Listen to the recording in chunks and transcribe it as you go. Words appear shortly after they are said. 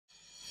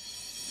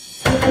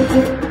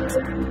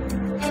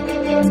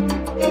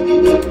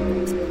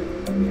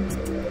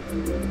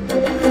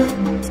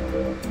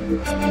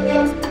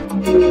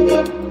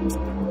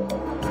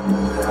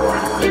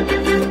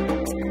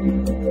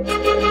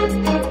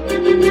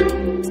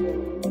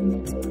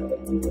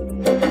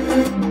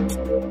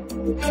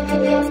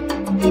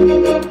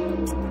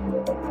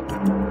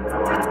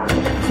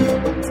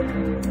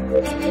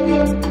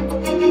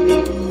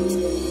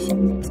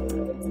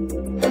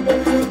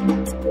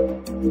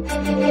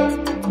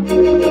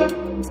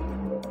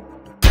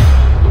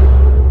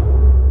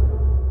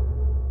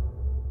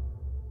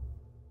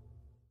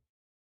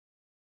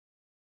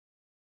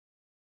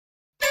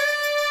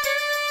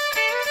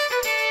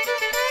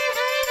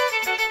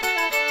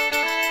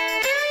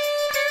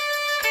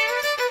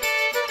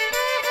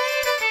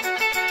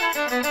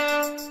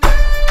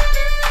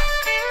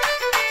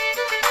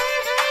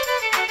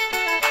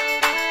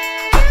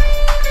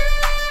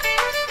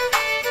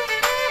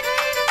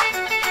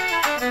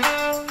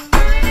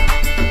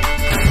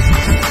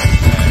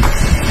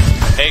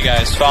Hey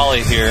guys,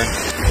 Folly here.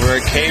 We're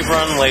at Cave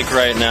Run Lake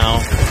right now,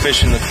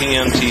 fishing the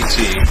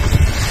PMTT.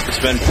 It's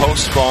been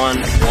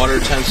postponed. Water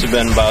temps have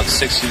been about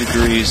 60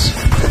 degrees.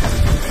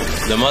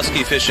 The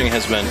musky fishing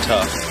has been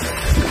tough.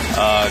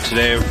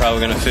 Today we're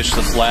probably going to fish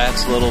the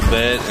flats a little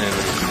bit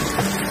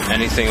and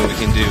anything we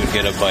can do to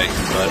get a bite.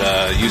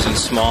 But using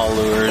small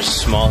lures,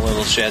 small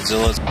little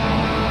shadzillas.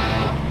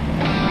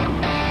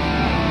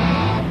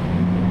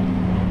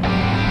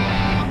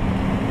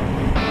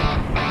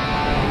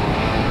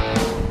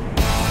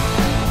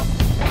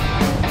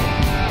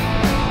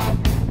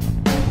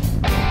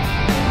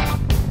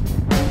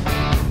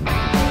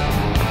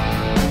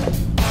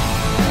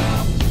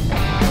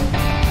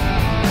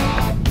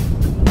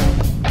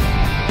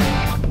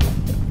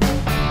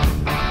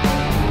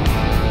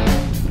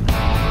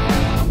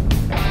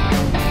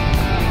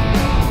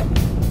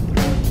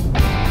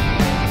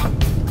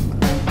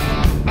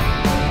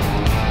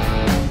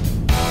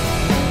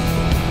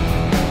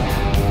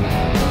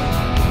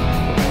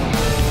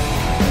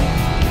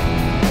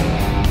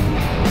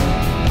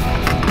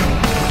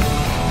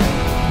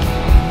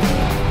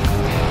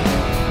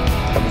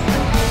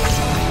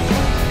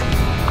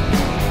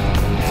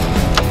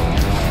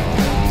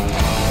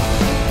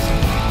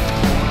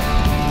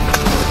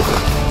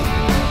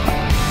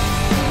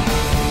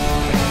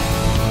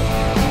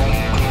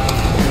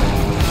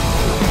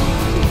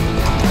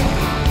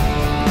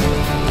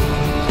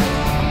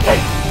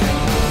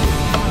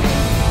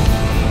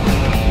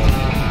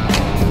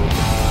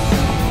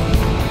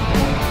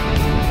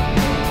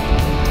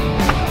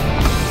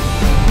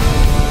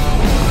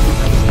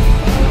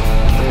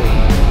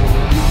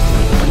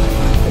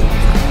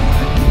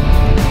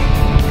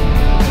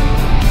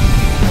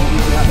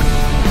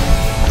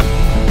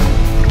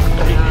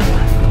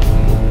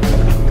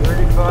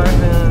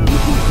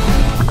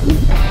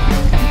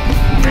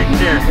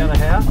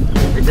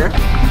 Right there?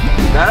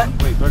 Got it?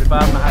 Wait,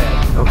 35 and a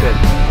half. Okay.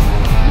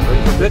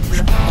 Ready for pitch?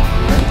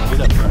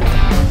 Get up, right.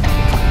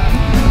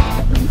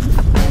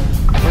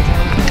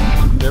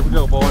 There we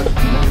go, boys.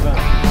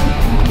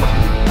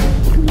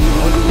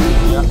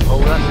 Yeah,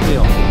 hold that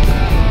still.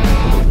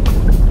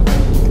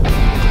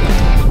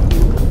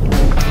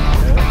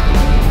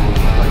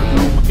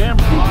 My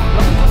camera's on.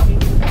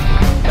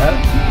 Got it?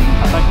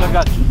 I think I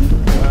got you.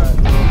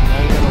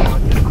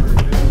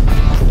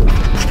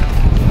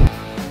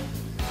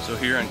 So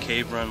here on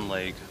Cave Run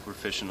Lake, we're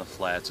fishing the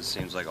flats. It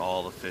seems like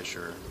all the fish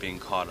are being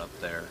caught up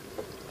there.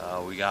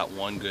 We got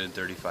one good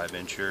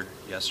 35-incher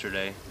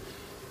yesterday,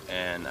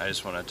 and I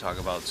just want to talk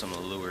about some of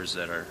the lures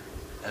that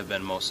have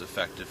been most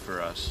effective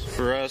for us.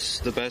 For us,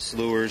 the best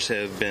lures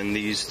have been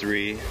these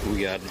three.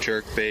 We got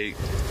jerkbait,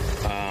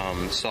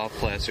 soft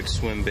plastic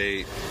swim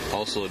bait,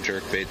 also a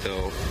jerkbait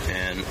though,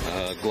 and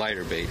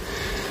glider bait.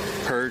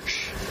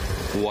 Perch,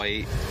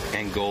 white,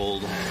 and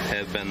gold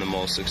have been the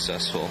most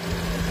successful.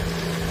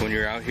 When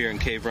you're out here in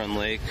Cave Run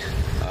Lake,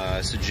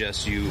 I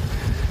suggest you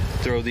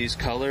throw these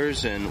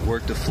colors and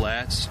work the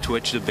flats,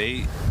 twitch the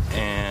bait,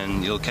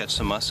 and you'll catch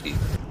some muskie.